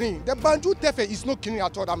place is clean. The Banjul Tefes is not clean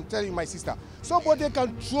at all, I'm telling you, my sister. Somebody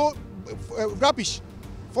can throw rubbish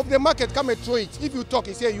from the market, come and throw it. If you talk,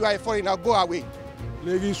 you say you are a foreigner, go away.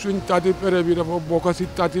 Léegi suñ tati pere bi dafa bokk ci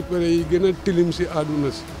tati pere yi gën a tilim ci àdduna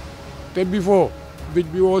si te before bij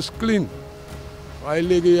bi was clean waaye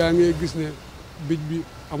léegi yaa ngi gis ne bij bi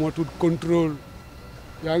amatul contrôle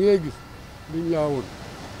yaa ngi gis liñ laa woon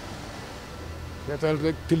seetal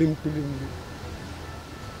rek tilim bi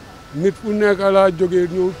nit fu nekk laa jógee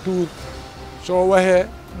ñëw tuur soo waxee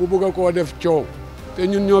bu bëgg koo def coow te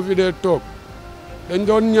ñun ñoo fi dee toog dañ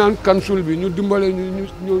doon ñaan kansul bi ñu dimbale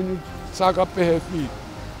ñu saaka pexe fii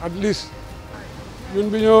at least ñun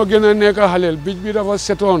bi ñoo gën a nekk xaleel bij bi dafa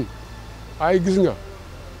setoon ay gis nga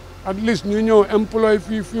at least ñu ñëw employé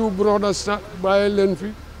fii few brothers sax bàyyi leen fi.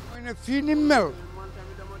 mooy ne fii ni mel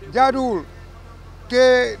jaaduwul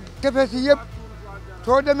te tefes yi yëpp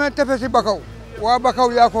soo demee tefesi Bakaw waa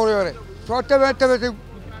Bakaw yaa ko yore soo demee tefesi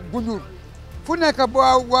Gunjur fu nekk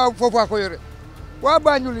waa foofaa ko yore waa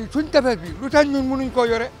Banjul yi suñ tefes bi lu tax ñun mënuñ ko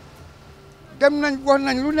yore dem nañ wax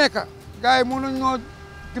nañ lu nekk gars yi mënuñ ñoo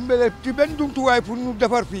dimbale ci benn jumtuwaay pour ñu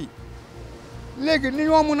defar fii léegi ni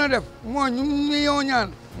ñoo mën a def mooy ñun ñoo ñaan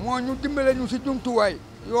moo ñu dimbale ñu si jumtuwaay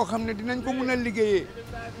yoo xam ne dinañ ko mun a liggéeyee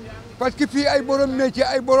parce que fii ay borom métier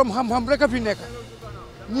ay borom xam-xam rek a fi nekk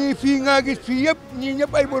ñii fii nga gis fii yëpp ñii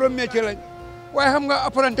ñëpp ay borom métier lañ waaye xam nga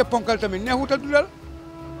apprenti ponkal tamit neexut a dundal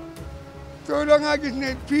soo da ngaa gis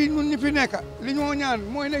ne fii ñun ñi fi nekk li ñoo ñaan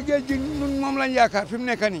mooy ne géej gi ñun moom lañ yaakaar fi mu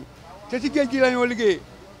nekk nii te si géej gi la ñoo liggéeyee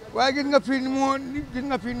waaye gis nga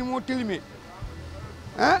fii ni moo tilimee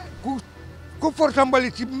ah ku forta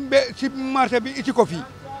mbalit si marché bi iti ko fii.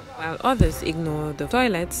 While others ignore the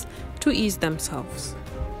toilets to ease themselves.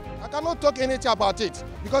 I cannot talk anything about it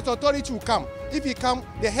because authority will come. If he come,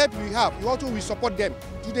 the help we have, we also will support them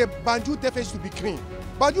to the Banjul Tefes to be clean.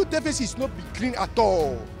 Banjul Tefes is not be clean at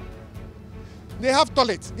all. They have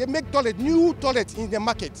toilets. They make toilet, new toilet in the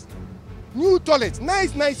market. New toilet,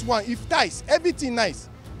 nice one. If ties, everything nice.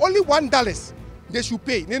 Only $1 they should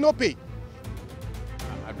pay. They no pay.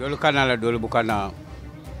 Dolu kanala dolu bukana.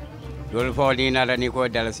 Dolu fo ni na ni ko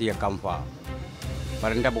dalasi ya kamfa.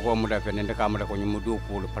 Paranda buko muda fenende kamara ko nyumudu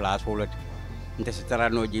pour place pour nte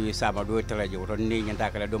sitarano jiwi sama do taraje woto ni nyanta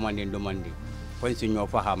kala domandi kon si ñoo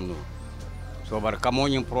fahamno so bar kamo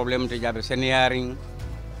ñim problème te jabe seniaring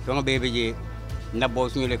fengo bebe je na bo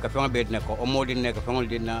suñu le ka fengo be ne ko o modi ne ko fengo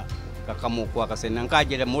dina ka kamo ko ka sen ka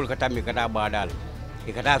je de mul ka tammi ka ta badal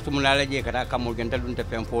e ka ta sumna la je ka ta kamo gental dun te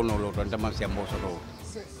fen fono lo to ndama sembo soto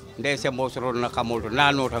nde sembo soto na kamo to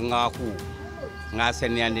nano ta ngaku nga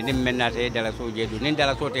seniande nim menate dala so jedu nin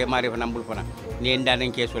dala so te mari fana mbul fana ni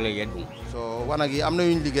ndanen ke so le yeddu so wanag yi am na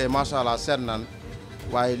yuñ liggéey macha allah seet nan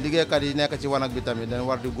waaye liggéeykat yi nekk ci wanag bi tamit dañ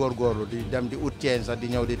war di góorgóorlu di dem di ut ceen sax di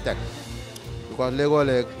ñëw di teg because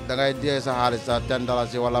léegoo-léeg da ngay dee sa xaalis sax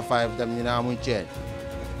 $10 wala 5 dem ñu ne amuñ ceen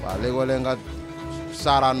waaw léegoo-léeg nga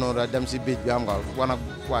saaraan noonu rek dem si biij bi am nga wanag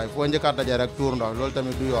waaye foo njëkkaat daje rek tuur ndox loolu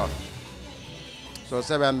tamit du yoon so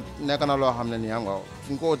seben nekk na loo xam ne nii am nga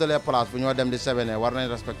suñ ko utalee place fu ñoo dem di sebene war nañ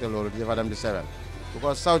respecté loolu di fa dem di seben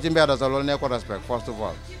because saw ci mbedd sax loolu nekko respect first of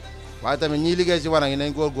all waaye tamit ñii liggéey si wanag yi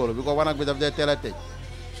nañ góorgóorlu bi ko wanag bi daf dee teel a tëj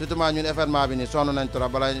surtout ñun événement bi ni sonn nañ trop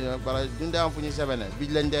bala duñ dee am fu ñuy sebene bij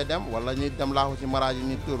lañ dee dem wala ñuy dem laaxu si maraaji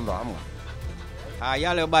ñu tuur ndox xam nga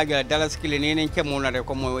yalla baagala dala skile ni nen cemo na re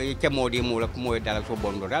ko mo cemo di mo la ko mo dala so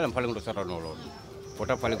bondo dala falingo soto no lo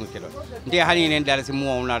fota falingo ci lo ndi hani nen dala si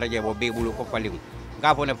mo na raje bo be bulu ko falingo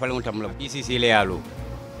nga fo ne falingo tam la ICC le yalo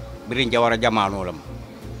birin jawara jamano lam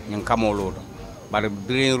ñen kamo lo bar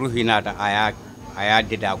birin ruhinata aya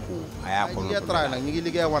dedaku aya ko no tra nak ñi ngi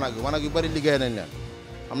liggéey wanag yu bari liggéey nañ leen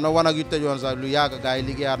amna wanag yu tëjoon sax lu yaaga gaay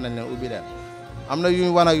liggéeyaat nañ leen ubbi leen amna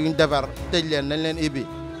yu wanag yu defar tëj leen nañ leen ibbi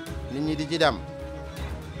nit ñi di ci dem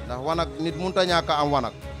ndax wanag nit munta ñaka am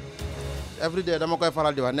wanag every day dama koy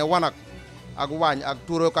faral di wax ne wanag ak waañ ak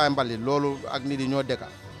tuurokaay mbalit loolu ak nit yi ñoo dëkka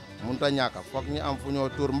munta ñaka fokk ñi am fu ñoo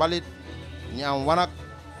tuur mbalit ñi am wanag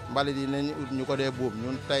mbalit yi nañ ut ñu ko dee buub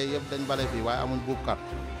ñun tey yëpp dañ bale fii waaye amuñ buubkat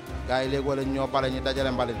gaay yi léegi wala ñoo bale ñu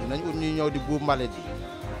dajale mbalit bi nañ ut ñuy ñëw di buub mbalit bi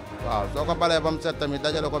waaw soo ko balee ba mu set tamit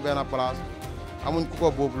dajale ko benn place amuñ ku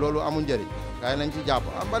ko buub loolu amuñ njëriñ gaay nañ ci jàpp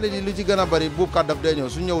mbalit yi lu ci gën a bëri buubkat daf dee ñëw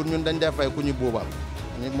su ñëwut ñun dañ dee fay ku ñu buubal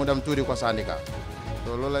nit mu dem tuuri ko syndicat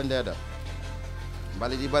loolu lañ dee def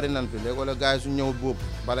mbalit yi bëri nañ fi léegi wala gaay yi su ñëwut buub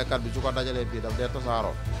balekat bi su ko dajalee fii daf dee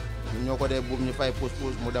tasaaroo ñun ñoo ko dee buub ñu fay puus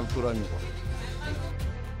mu dem tuural ñu ko.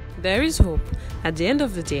 There is hope at the end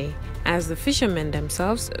of the day as the fishermen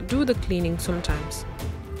themselves do the cleaning sometimes.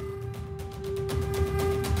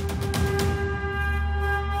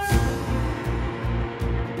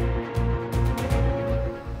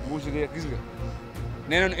 gis nga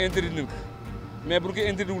nee nañu interdit nañ ko mais bu ñu koy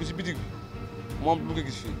interdit wul si bitig bi moom du ko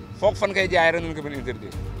gis fii foog fan koy jaay rek nañ ko mën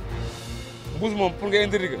interdit mbuus moom pour nga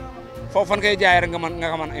interdit ko foog fan koy jaay rek nga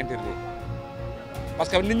ko mën interdit parce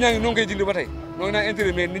que nit ñaa ngi noo ngi koy jënd ba tey noo ngi naan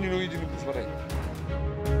interdit mais nit ñi noo ngi jënd mbuus ba tey.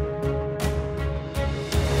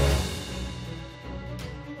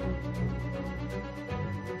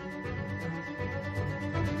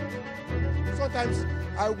 Sometimes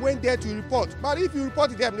I went there to report, but if you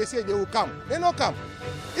report to them, they say they will come. They don't come.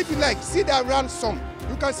 If you like, see their run some.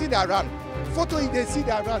 You can see their run. Photo if they see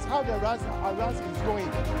their runs, how the runs is going.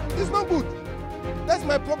 It's not good. That's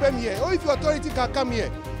my problem here. Or if your authority can come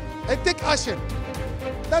here and take action,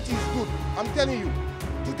 that is good. I'm telling you,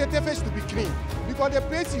 to the Tefes to be clean. Because the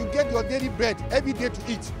place you get your daily bread every day to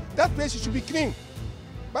eat, that place should be clean.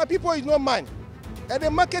 But people is not mine. And the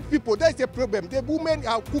market people, that's the problem. The women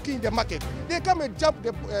are cooking in the market. They come and jump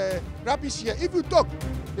the rubbish here. If you talk,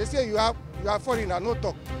 they say you are foreigner, no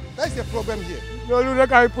talk. That's the problem here. loolu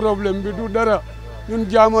rek ay problème bi du dara ñun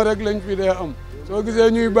jaama rek lañ fi dee am soo gisee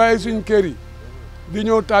ñuy bàyyi suñ kër yi di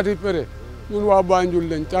ñëw taati pere ñun waa Banjul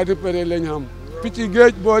lañ taati pere lañ xam picc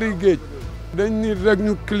géej boori géej dañ nit rek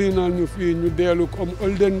ñu cleanal ñu fii ñu dellu comme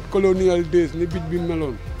olden colonial days ni bij bi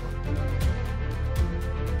meloon.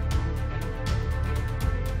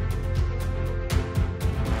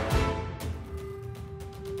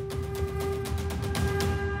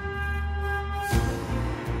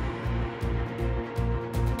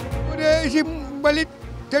 bu dee isi mbalit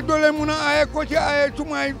te doo leen mun a aaye ko ci aaye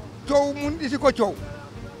sumaay coow mun isi ko coow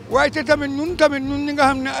waaye te tamit ñun ñi nga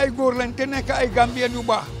xam ne ay góor lañ te nekk ay Gambien yu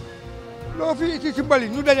baax loo fi isi si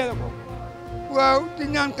mbalit ñu dajale ko waaw di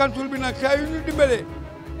ñaan kansul bi nag saa yu ñu dimbalee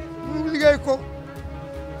ñu liggéey ko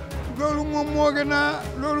loolu moom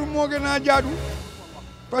moo gën a jaadu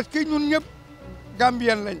parce que ñun ñëpp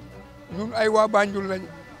Gambien lañ ñun ay waa Banjul lañ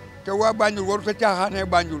te waa Banjul waru ta caaxaanee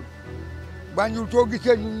Banjul soo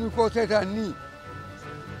gisee ñun ñu ko seetaan nii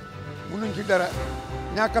munuñ ci dara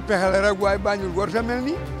ñàkk a pexe la rek waaye Banjul war ta mel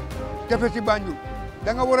ni tefesi Banjul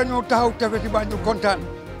da nga war a ñëw taxaw tefesi Banjul kontaan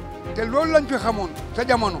te loolu lañ fi xamoon sa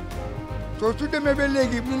jamono soo su demee ba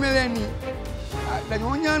léegi mu melee nii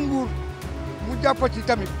dañoo ñaan nguur mu jàppati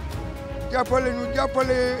tamit jàppale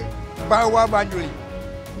waa Banjul yi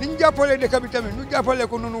niñ jàppale dëkk bi tamit ñu jàppale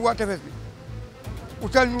ko noonu waa tefes bi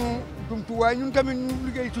utal ñu jumtuwaay ñun tamit ñu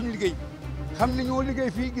liggéey suñu liggéey xam ne ñoo liggéey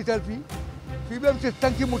fii gisal fii ba mu ses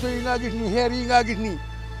tanki moto yi nga gis nii xeer yi nga gis nii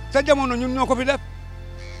sa jamono ñun ñoo ko fi def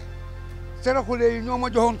saraxule yi ñoo ma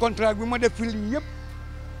joxoon contrat bi ma def fil yi yëpp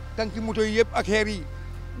tanki moto yi yëpp ak xeer yi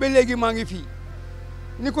ba léegi maa ngi fii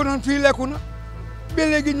ni ko noon fii lekku na ba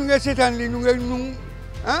léegi ñu ngi seetaan li ñu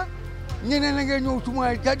ñeneen a ngi ñëw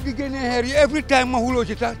sumaay ta di génne xeer yi every time ma xuloo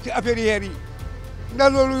ci tax ci affaire yi xeer yi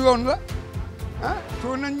ndax loolu yoon la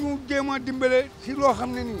soo nañ ñu jéem a dimbale si loo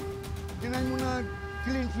xam ne nii dinañ mun a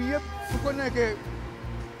clean fii yëpp su ko nekkee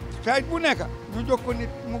saaj bu nekk ñu jox ko nit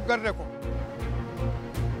mu garde ko.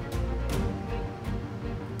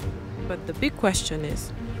 But the big question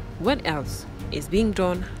is, what else is being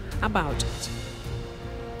done about it?